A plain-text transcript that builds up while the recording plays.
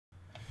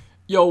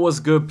Yo, what's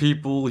good,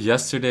 people?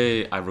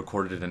 Yesterday, I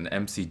recorded an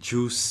MC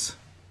Juice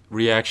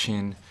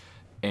reaction,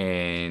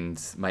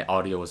 and my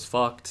audio was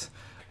fucked.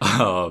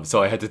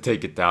 So I had to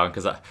take it down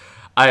because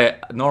I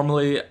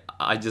normally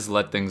I just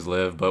let things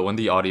live, but when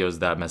the audio is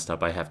that messed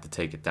up, I have to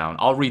take it down.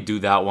 I'll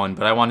redo that one,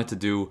 but I wanted to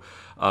do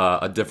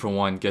a different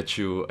one, get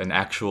you an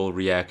actual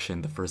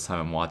reaction the first time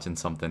I'm watching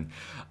something.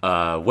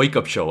 Wake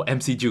Up Show,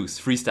 MC Juice,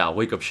 Freestyle,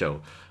 Wake Up Show.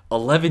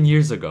 11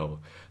 years ago.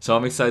 So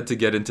I'm excited to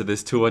get into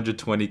this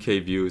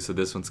 220k views. So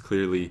this one's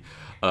clearly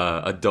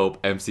a dope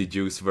MC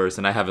Juice verse,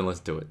 and I haven't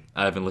listened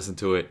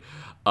to it.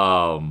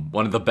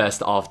 One of the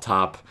best off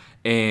top.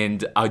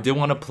 And I did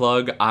want to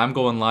plug, I'm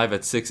going live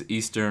at 6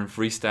 Eastern,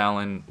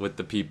 freestyling with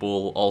the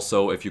people.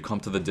 Also, if you come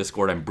to the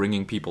Discord, I'm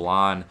bringing people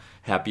on.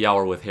 Happy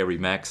hour with Harry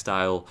Mack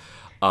style.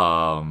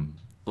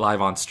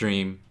 Live on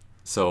stream.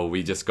 So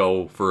we just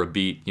go for a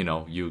beat, you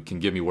know, you can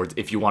give me words.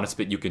 If you want to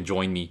spit, you can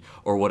join me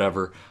or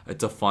whatever.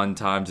 It's a fun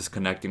time just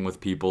connecting with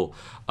people.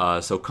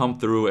 So come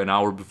through an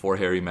hour before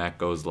Harry Mack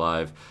goes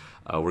live.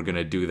 We're going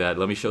to do that.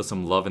 Let me show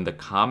some love in the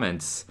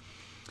comments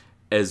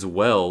as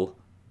well.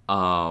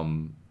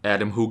 Adam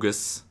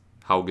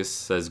Haugus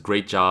says,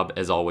 great job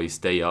as always,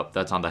 stay up.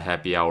 That's on the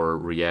happy hour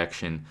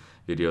reaction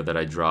video that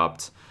I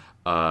dropped.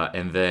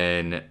 And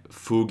then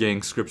Fu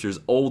Gang Scriptures,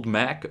 Old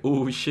Mac.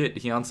 Ooh, shit,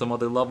 he on some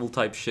other level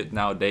type shit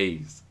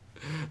nowadays.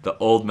 The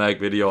Old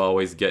Mac video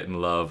always getting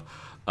love.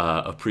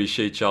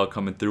 Appreciate y'all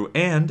coming through.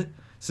 And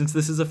since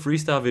this is a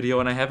freestyle video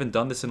and I haven't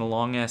done this in a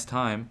long ass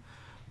time,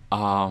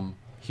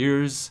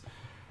 here's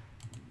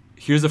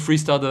a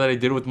freestyle that I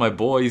did with my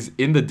boys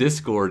in the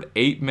Discord,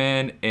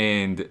 8-Man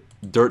and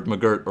Dirt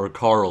McGirt or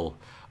Carl.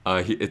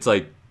 It's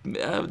like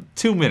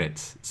 2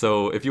 minutes.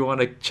 So if you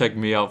want to check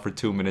me out for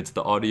 2 minutes,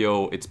 the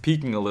audio, it's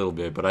peaking a little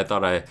bit, but I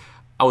thought I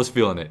was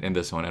feeling it in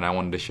this one and I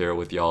wanted to share it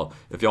with y'all.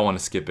 If y'all want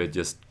to skip it,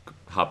 just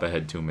hop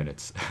ahead 2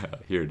 minutes.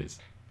 Here it is.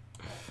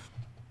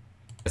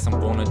 Yes,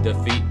 I'm gonna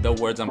defeat the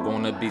words, I'm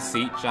gonna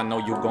beseech. I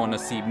know you're gonna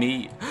see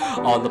me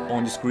all up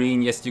on the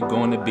screen. Yes, you're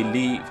gonna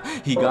believe.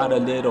 He got a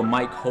little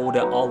mic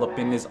holder all up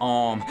in his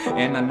arm,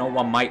 and I know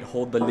I might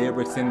hold the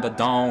lyrics in the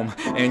dome.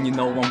 And you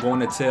know I'm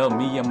gonna tell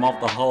me I'm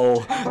off the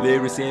hole.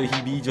 Lyrics said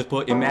he be just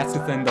putting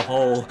masses in the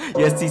hole.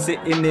 Yes, he's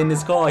sitting in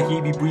his car, he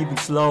be breathing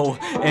slow,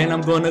 and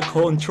I'm gonna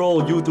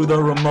control you through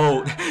the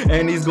remote.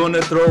 And he's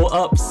gonna throw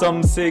up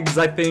some cigs,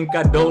 I think,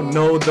 I don't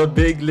know. The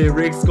big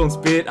lyrics gonna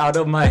spit out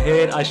of my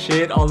head. I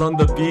shit all on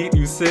the beat,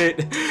 you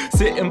sit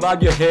and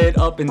bob your head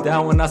up and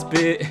down when I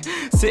spit.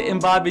 Sit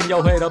and bobbing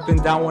your head up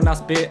and down when I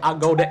spit. I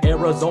go to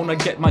Arizona,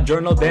 get my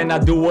journal, then I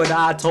do what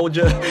I told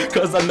you,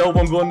 cause I know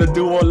I'm gonna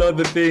do all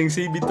other things.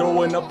 He be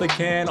throwing up the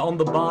can on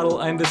the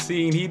bottle and the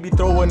scene. He be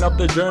throwing up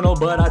the journal,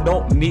 but I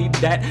don't need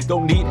that.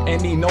 Don't need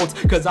any notes,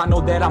 cause I know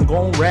that I'm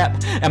gonna rap.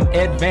 I'm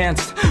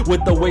advanced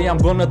with the way I'm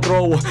gonna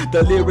throw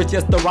the lyrics.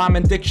 Yes, the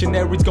rhyming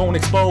dictionary's gonna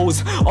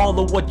expose all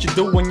of what you're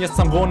doing. Yes,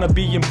 I'm gonna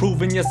be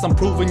improving. Yes, I'm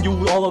proving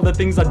you all of the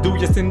things I do.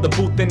 Yes, in the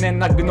booth, and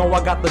then I know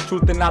I got the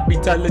truth, and I be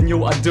telling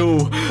you I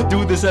do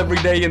this every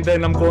day. And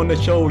then I'm gonna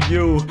show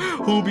you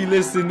who be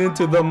listening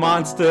to the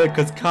monster,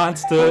 cause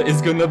Consta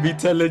is gonna be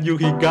telling you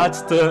he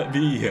gots to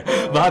be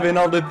vibing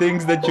all the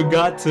things that you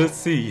got to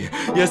see.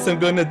 Yes, I'm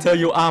gonna tell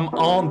you I'm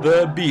on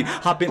the beat,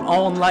 hopping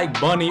on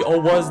like Bunny, or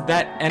was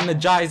that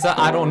Energizer?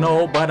 I don't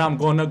know, but I'm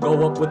gonna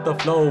go up with the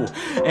flow.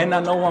 And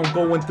I know I'm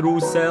going through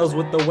cells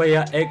with the way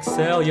I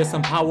excel. Yes,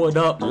 I'm powered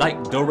up like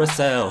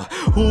Duracell.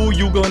 Who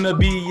you gonna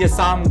be? Yes,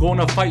 I'm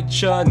gonna fight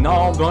ya.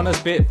 No, gonna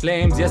spit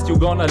flames. Yes, you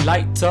gonna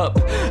light up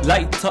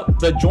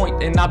the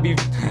joint, and I'll be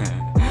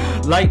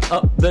light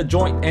up the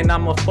joint, and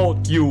I'ma fuck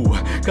you,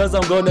 cause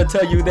I'm gonna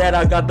tell you that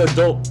I got the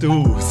dope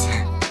dudes.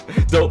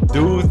 Dope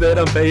dudes that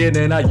I'm paying,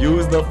 and I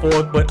use the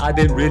fourth, but I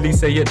didn't really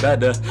say it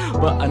better.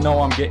 But I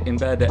know I'm getting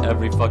better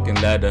every fucking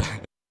letter.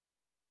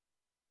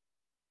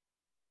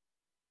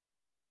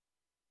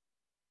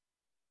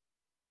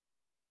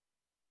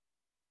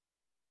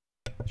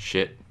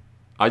 Shit.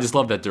 I just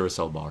love that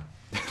Duracell bar.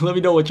 Let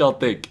me know what y'all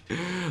think.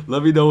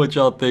 Let me know what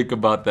y'all think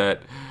about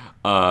that.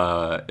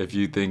 If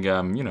you think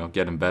I'm, you know,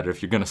 getting better,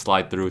 if you're gonna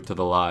slide through to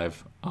the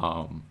live.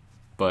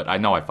 But I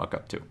know I fuck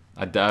up too.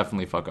 I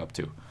definitely fuck up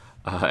too.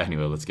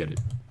 Anyway, let's get it.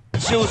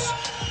 Juice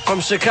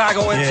from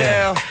Chicago in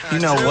town. You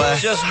know what?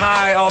 Just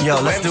high off Yo,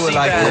 the let's do it MC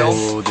like bag.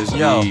 Oh,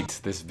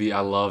 this beat, I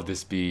love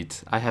this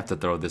beat. I have to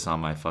throw this on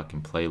my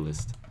fucking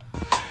playlist.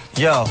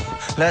 Yo,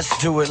 let's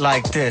do it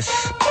like this.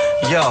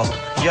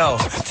 Yo,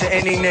 to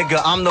any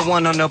nigga, I'm the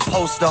one on the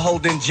poster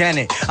holding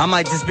Janet. I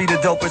might just be the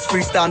dopest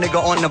freestyle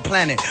nigga on the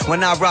planet.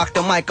 When I rock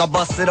the mic, I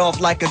bust it off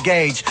like a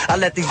gauge. I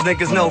let these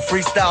niggas know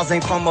freestyles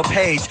ain't from a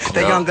page.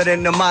 They're younger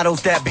than the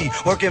models that be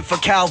working for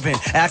Calvin.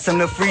 Ask them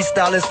to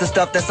freestyle, it's the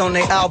stuff that's on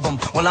their album.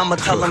 Well, I'ma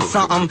tell them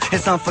something,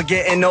 it's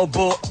unforgetting, no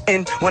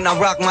bullin'. When I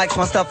rock mics,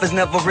 my stuff is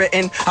never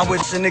written. I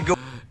wish a nigga...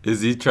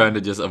 Is he trying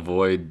to just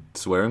avoid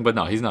swearing? But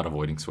no, he's not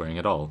avoiding swearing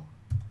at all.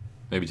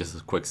 Maybe just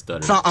a quick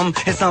stutter. Something,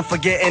 it's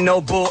unforgetting,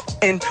 no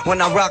bullin'. When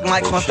I rock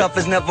mics, my stuff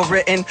is never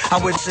written. I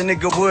wish a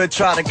nigga would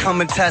try to come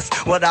and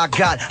test what I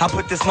got. I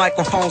put this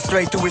microphone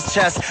straight through his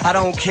chest. I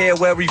don't care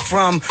where he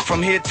from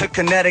here to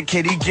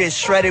Connecticut. He gets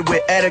shredded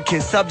with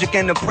etiquette, subject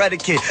and the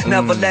predicate.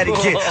 Never let it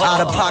get out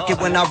of pocket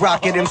when I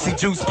rock it. MC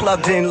Juice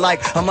plugged in like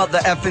a mother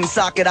effing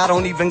socket. I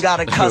don't even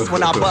gotta cuss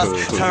when I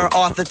bust. Turn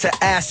Arthur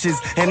to ashes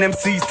and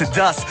MCs to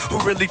dust. Who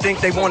really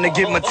think they wanna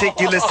get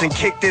meticulous and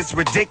kick this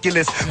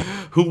ridiculous?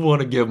 Who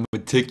wanna get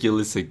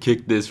meticulous and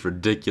kick this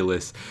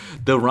ridiculous?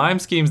 The rhyme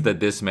schemes that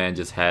this man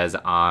just has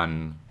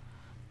on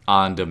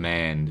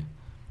demand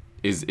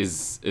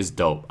is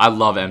dope. I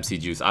love MC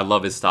Juice. I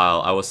love his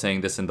style. I was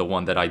saying this in the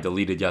one that I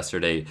deleted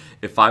yesterday.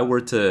 If I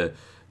were to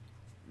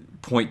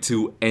point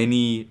to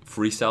any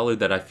freestyler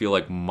that I feel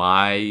like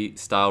my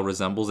style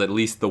resembles, at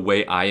least the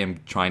way I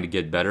am trying to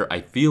get better, I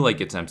feel like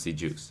it's MC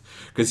Juice,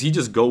 because he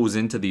just goes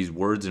into these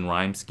words and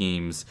rhyme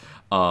schemes,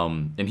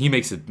 and he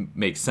makes it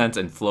make sense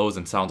and flows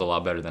and sounds a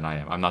lot better than I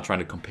am. I'm not trying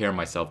to compare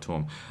myself to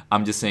him.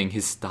 I'm just saying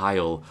his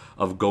style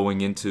of going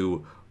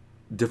into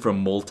different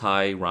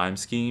multi rhyme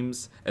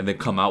schemes and then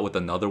come out with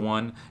another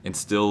one and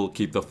still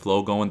keep the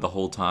flow going the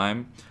whole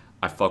time.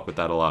 I fuck with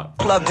that a lot.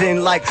 Plugged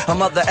in like a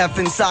mother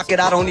effing socket.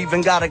 I don't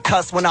even gotta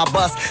cuss when I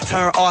bust.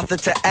 Turn Arthur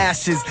to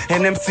ashes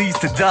and MCs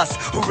to dust.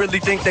 Who really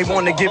think they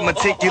wanna get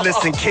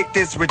meticulous and kick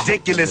this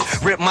ridiculous?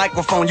 Rip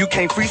microphone, you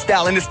can't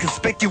freestyle and it's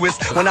conspicuous.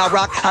 When I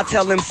rock, I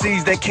tell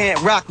MCs they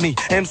can't rock me.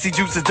 MC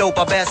Juice is dope,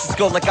 I bash his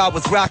skull like I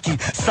was Rocky.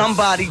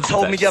 Somebody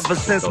told me ever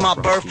since my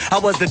birth I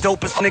was the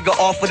dopest nigga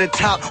off of the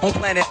top on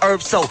planet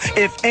Earth. So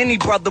if any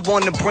brother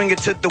wanna bring it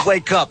to the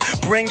wake up,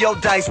 bring your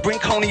dice, bring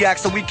cognac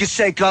so we can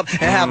shake up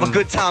and have a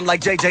good time like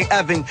JJ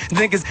Evan.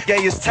 Niggas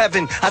gay as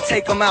Tevin. I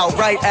take them out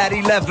right at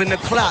 11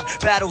 o'clock.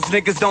 Battles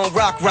niggas don't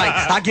rock right.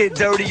 I get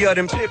dirtier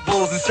than pit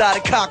bulls inside a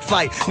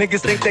cockfight.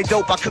 Niggas think they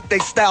dope. I cook they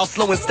style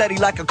slow and steady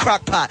like a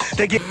crock pot.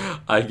 They get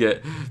I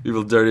get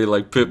people dirty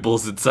like pit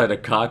bulls inside a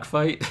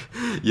cockfight.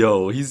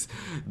 Yo, he's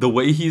the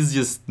way he's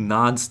just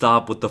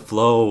non-stop with the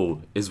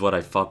flow is what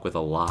I fuck with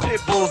a lot.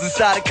 Pit bulls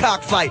inside a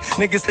cockfight.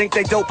 Niggas think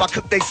they dope. I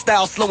cook they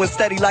style slow and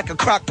steady like a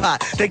crock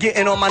pot. They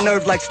getting on my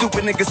nerves like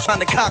stupid niggas trying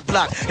to cock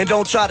block. And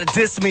don't try to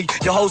diss me.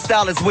 Your whole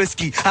style is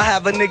whiskey. I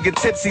have a nigga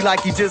tipsy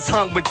like he just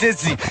hung with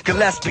Dizzy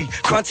Gillespie.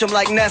 Crunch him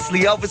like Nestle,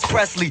 Elvis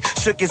Presley.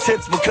 Shook his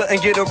hips but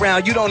couldn't get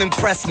around. You don't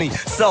impress me.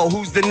 So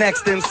who's the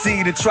next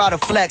MC to try to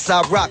flex?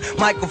 I rock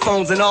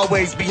microphones and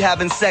always be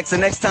having sex.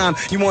 And next time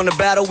you want to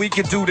battle, we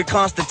could do the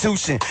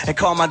Constitution and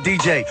call my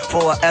DJ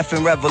for a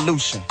effing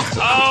revolution.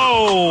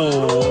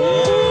 Oh!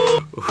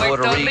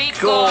 Puerto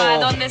Rico,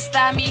 ¿dónde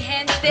está mi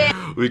gente?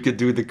 We could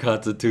do the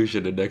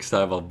Constitution, and next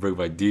time I'll bring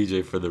my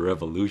DJ for the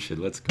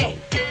revolution. Let's go.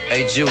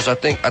 Hey, Juice, I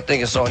think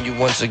it's on you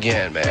once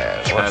again,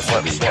 man. Once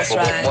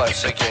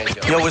again,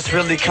 yo. Yo, it's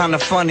really kinda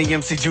funny,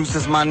 MC Juice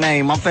is my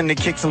name. I'm finna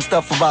kick some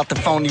stuff about the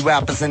phony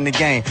rappers in the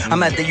game.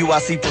 I'm at the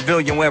UIC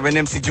Pavilion wearing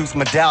MC Juice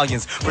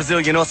medallions.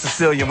 Brazilian or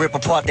Sicilian, rip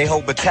apart they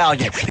whole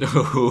battalion.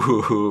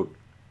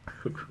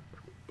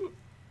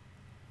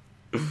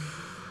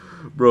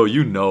 Bro,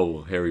 you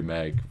know Harry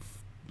Mag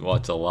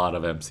watched a lot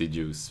of MC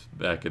Juice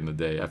back in the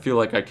day. I feel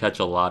like I catch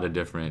a lot of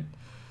different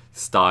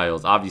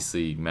styles.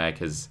 Obviously, Mag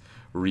has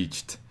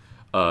reached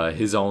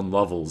his own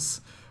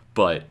levels,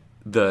 but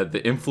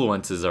the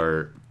influences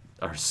are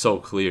so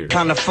clear.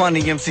 Kinda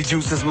funny, MC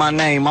Juice is my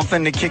name. I'm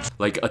finna kick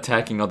Like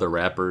attacking other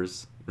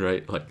rappers,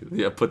 right? Like,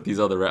 yeah, put these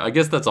other I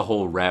guess that's a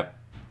whole rap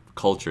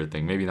culture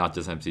thing. Maybe not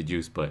just MC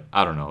Juice, but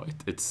I don't know.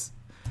 It's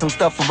some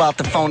stuff about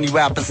the phony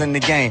rappers in the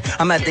game.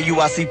 I'm at the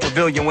UIC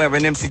Pavilion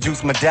wearing MC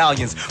Juice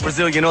medallions.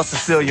 Brazilian or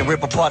Sicilian,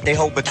 rip apart they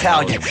whole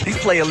battalion. These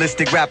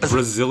playalistic rappers,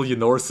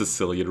 Brazilian or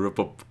Sicilian, rip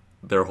up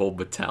their whole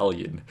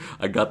battalion.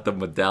 I got the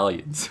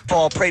medallions.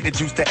 fall prey to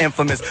Juice the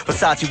infamous.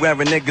 Versace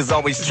wearing niggas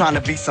always trying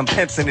to be some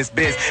pimps in this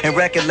biz. And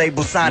record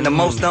labels sign the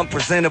most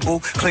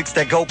unpresentable clicks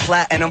that go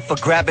platinum for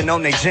grabbing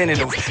on their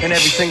genitals. And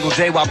every single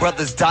day while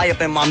brothers die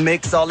up in my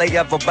mix, all they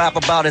ever rap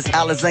about is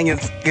Alizé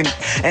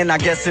and I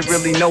guess it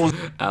really knows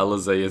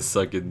Alizé is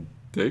sucking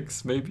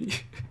dicks, maybe?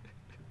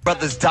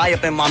 brothers die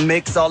up in my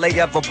mix, all they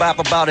ever rap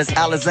about is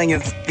Alizé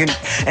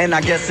and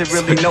I guess it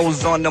really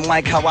knows on the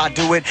mic how I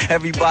do it.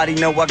 Everybody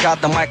know I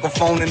got the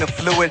microphone and the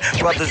fluid.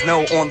 Brothers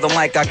know on the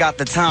mic I got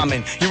the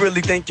timing. You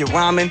really think you're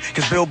rhyming?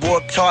 Cause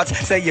Billboard charts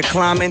say you're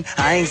climbing.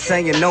 I ain't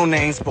saying no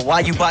names, but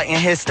why you biting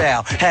his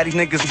style? Had these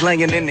niggas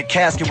laying in the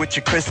casket with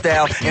your crystal.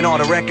 And all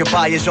the record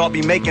buyers, y'all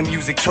be making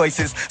music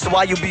choices. So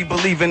why you be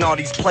believing all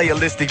these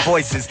playalistic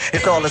voices?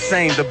 It's all the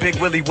same, the Big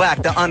Willie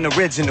Whack, the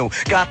unoriginal.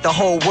 Got the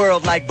whole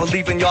world like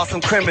believing y'all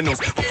some criminals.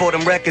 Before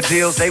them record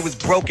deals, they was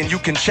broken, you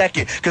can check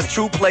it. Cause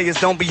true players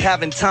don't be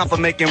having time for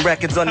making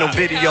records or no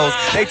videos.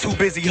 They too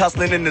busy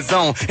hustling in the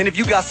zone. And if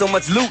you got so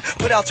much loot,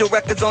 put out your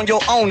records on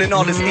your own. And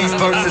all this East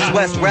versus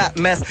West rap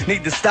mess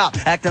need to stop.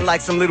 Acting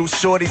like some little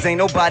shorties, ain't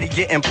nobody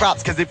getting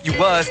props. Cause if you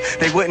was,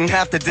 they wouldn't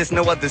have to diss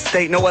no other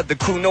state, no other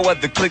crew, no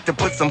other clique to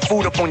put some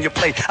food up on your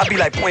plate. I be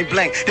like point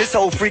blank, this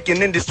whole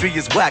freaking industry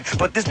is whack.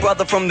 But this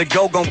brother from the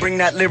go gon' bring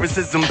that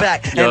lyricism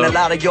back. And a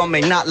lot of y'all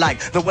may not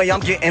like the way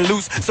I'm getting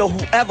loose. So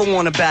whoever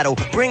wanna to battle.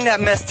 Bring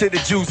that mess to the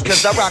juice,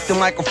 cause I rock the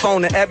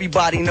microphone and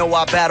everybody know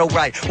I battle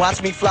right.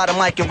 Watch me fly the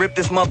mic and rip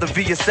this mother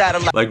via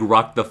satellite. Like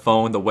rock the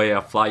phone the way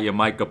I fly your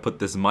mic. I put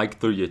this mic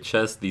through your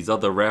chest. These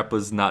other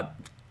rappers not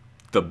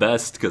the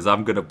best, cause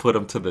I'm gonna put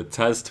them to the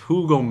test.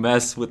 Who gon'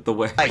 mess with the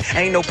way?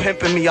 Ain't no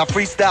pimping me, I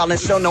freestyle and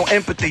show no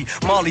empathy.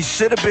 Marley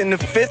should have been the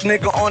 5th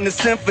nigga on the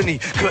symphony.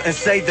 Couldn't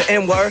say the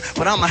N-word,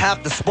 but I'ma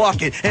have to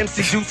spark it.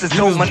 MC Juice is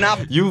no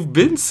monopoly. You've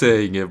been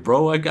saying it,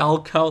 bro. Like,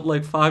 I'll count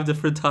like 5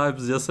 different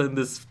times just in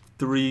this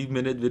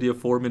 3-minute video,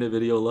 4-minute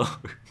video long.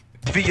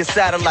 Via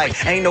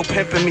satellite, ain't no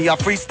pimping me, I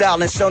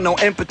freestyle and show no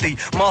empathy.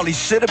 Marley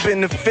should have been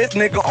the 5th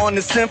nigga on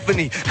the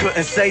symphony.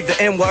 Couldn't say the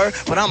N-word,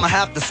 but I'ma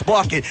have to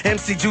spark it.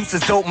 MC Juice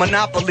is dope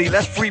monopoly,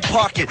 let's free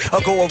park it.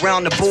 I'll go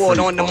around the board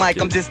on the mic,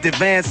 I'm just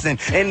advancing.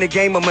 In the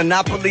game of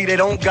Monopoly, they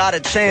don't got a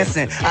chance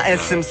in. I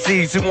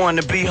SMCs who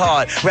wanna be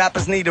hard.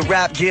 Rappers need a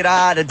rap, get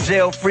out of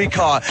jail free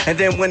card. And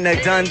then when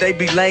they're done, they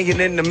be laying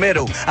in the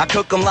middle. I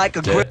cook them like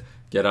a grip.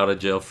 Get out of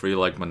jail free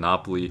like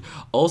Monopoly.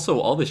 Also,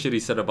 all the shit he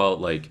said about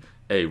like,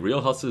 hey,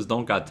 real hustlers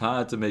don't got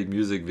time to make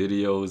music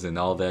videos and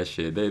all that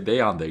shit.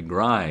 They on their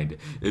grind.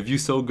 If you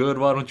so good,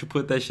 why don't you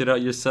put that shit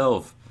out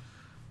yourself?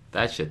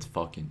 That shit's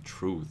fucking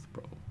truth,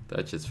 bro.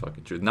 That shit's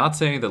fucking truth. Not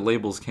saying that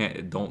labels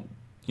don't,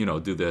 you know,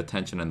 do the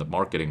attention and the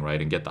marketing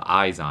right and get the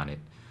eyes on it.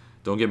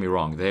 Don't get me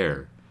wrong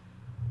there.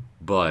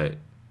 But,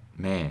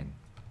 man,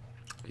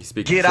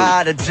 get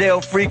out of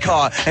jail free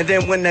card, and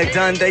then when they're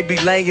done, they be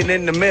laying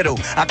in the middle.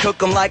 I cook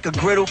them like a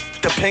griddle,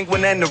 the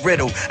penguin and the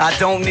riddle. I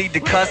don't need to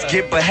cuss,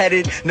 get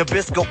beheaded.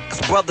 Nabisco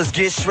brothers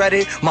get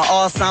shredded. My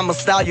Alzheimer's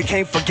style, you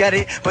can't forget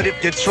it. But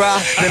if you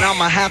try, then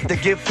I'ma have to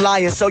get fly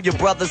and show your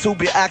brothers who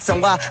be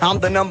asking why I'm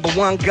the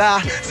 #1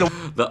 guy. So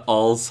the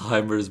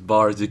Alzheimer's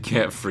bars, you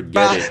can't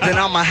forget it. Then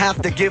I'ma have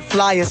to get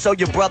fly and show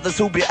your brothers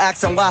who be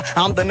asking why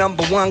I'm the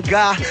 #1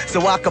 guy.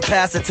 So I could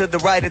pass it to the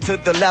right and to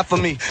the left of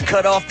me.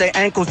 Cut off their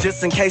ankles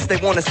just in case they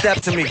wanna step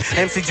to me.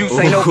 MC Juice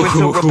ain't open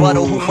to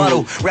rebuttal, who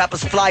muddle.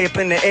 Rappers fly up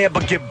in the air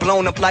but get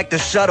blown up like the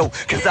shuttle.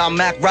 Cause I'll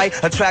Mac right,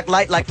 attract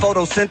light like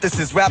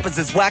photosynthesis. Rappers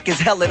is whack as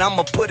hell and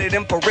I'ma put it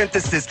in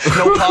parenthesis.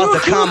 No pause or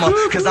comma,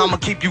 cause I'ma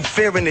keep you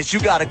fearing this. You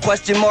got a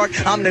question mark?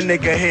 I'm the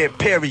nigga here,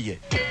 period.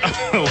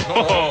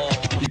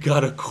 You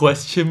got a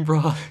question,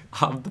 bro?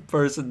 I'm the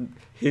person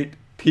hit,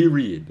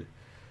 period.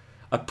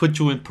 I put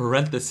you in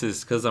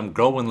parenthesis cause I'm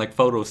growing like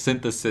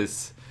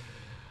photosynthesis.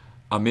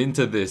 I'm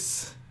into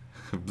this.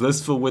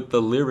 Blissful with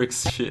the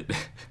lyrics shit.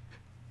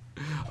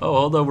 Oh,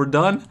 hold on, we're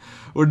done?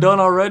 We're done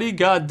already?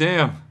 God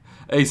damn.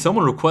 Hey,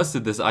 someone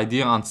requested this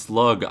idea on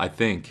Slug, I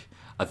think.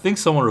 I think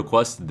someone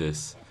requested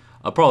this.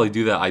 I'll probably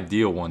do that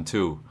idea one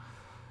too.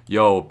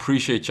 Yo,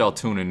 appreciate y'all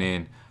tuning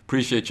in.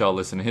 Appreciate y'all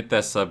listening. Hit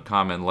that sub,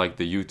 comment, like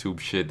the YouTube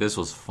shit. This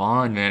was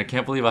fun, man. I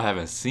can't believe I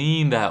haven't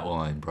seen that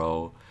one,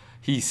 bro.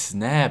 He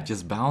snapped,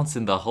 just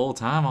bouncing the whole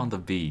time on the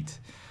beat.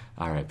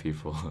 Alright,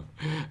 people.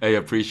 Hey,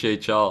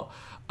 appreciate y'all.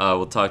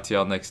 We'll talk to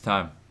y'all next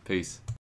time. Peace.